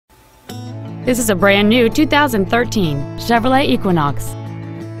This is a brand new 2013 Chevrolet Equinox.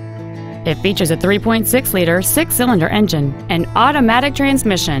 It features a 3.6-liter 6-cylinder engine, an automatic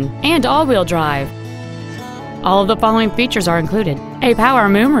transmission, and all-wheel drive. All of the following features are included: a power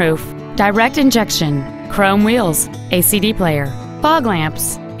moonroof, direct injection, chrome wheels, a CD player, fog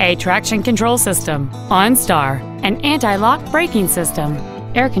lamps, a traction control system, OnStar, an anti-lock braking system,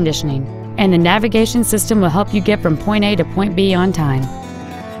 air conditioning, and the navigation system will help you get from point A to point B on time.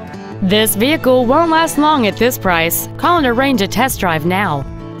 This vehicle won't last long at this price. Call and arrange a test drive now.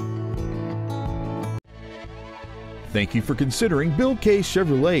 Thank you for considering Bill K.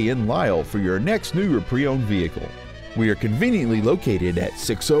 Chevrolet in Lisle for your next new or pre-owned vehicle. We are conveniently located at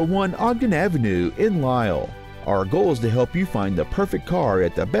 601 Ogden Avenue in Lisle. Our goal is to help you find the perfect car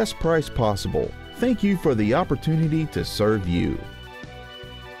at the best price possible. Thank you for the opportunity to serve you.